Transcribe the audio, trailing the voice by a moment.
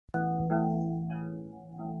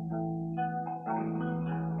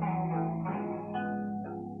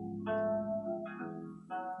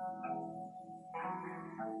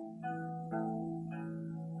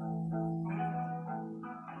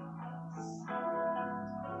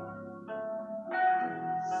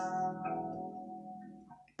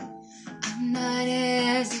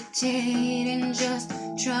hesitating, just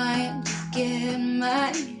trying to get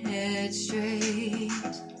my head straight.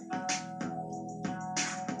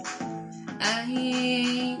 I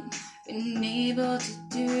ain't been able to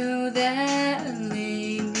do that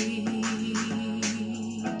lately.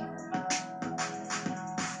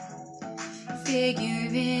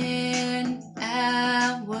 Figuring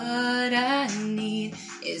out what I need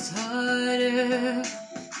is harder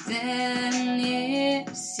than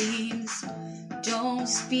it seems. Don't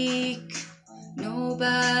speak,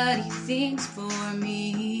 nobody thinks for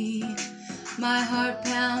me. My heart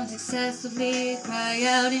pounds excessively, cry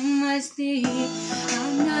out in my sleep.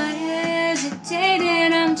 I'm not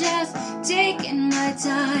hesitating, I'm just taking my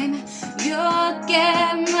time. You'll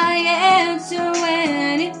get my answer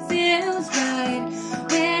when it feels right,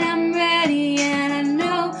 when I'm ready, and I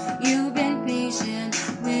know you've been patient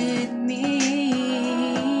with me.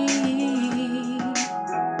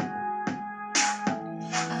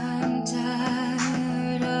 I'm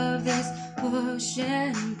tired of this push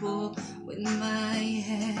and pull with my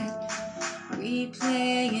head,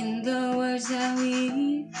 replaying the words that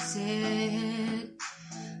we said,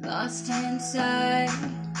 lost inside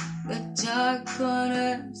the dark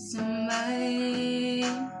corners of my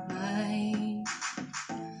mind,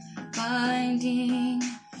 finding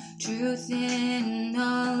truth in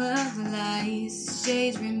all of the lies,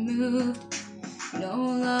 shades removed, no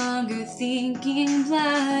longer thinking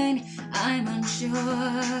blind. I'm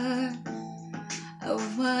unsure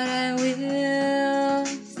of what I will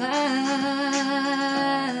find.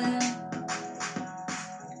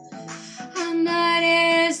 I'm not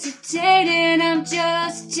hesitating, I'm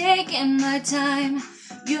just taking my time.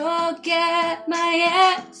 You'll get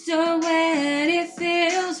my answer when it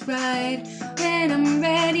feels right, when I'm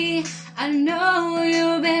ready. I know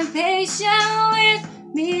you've been patient with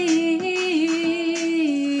me.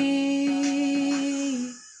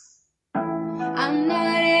 I'm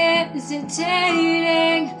not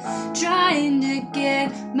hesitating, trying to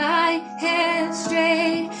get my head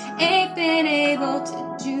straight. Ain't been able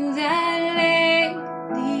to do that lately.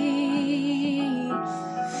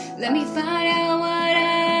 Let me find out what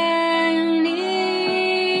I need.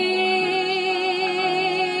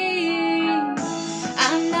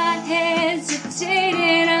 I'm not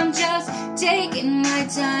hesitating, I'm just taking my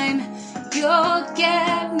time. You'll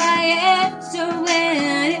get my answer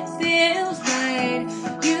when it feels right.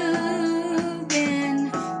 You've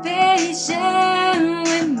been patient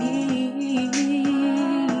with me.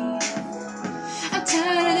 I'm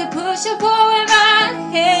tired of the push and pull in my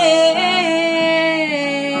head.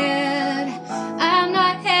 I'm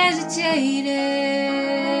not hesitating.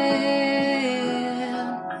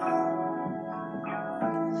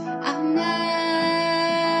 I'm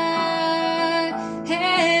not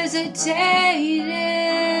hesitating.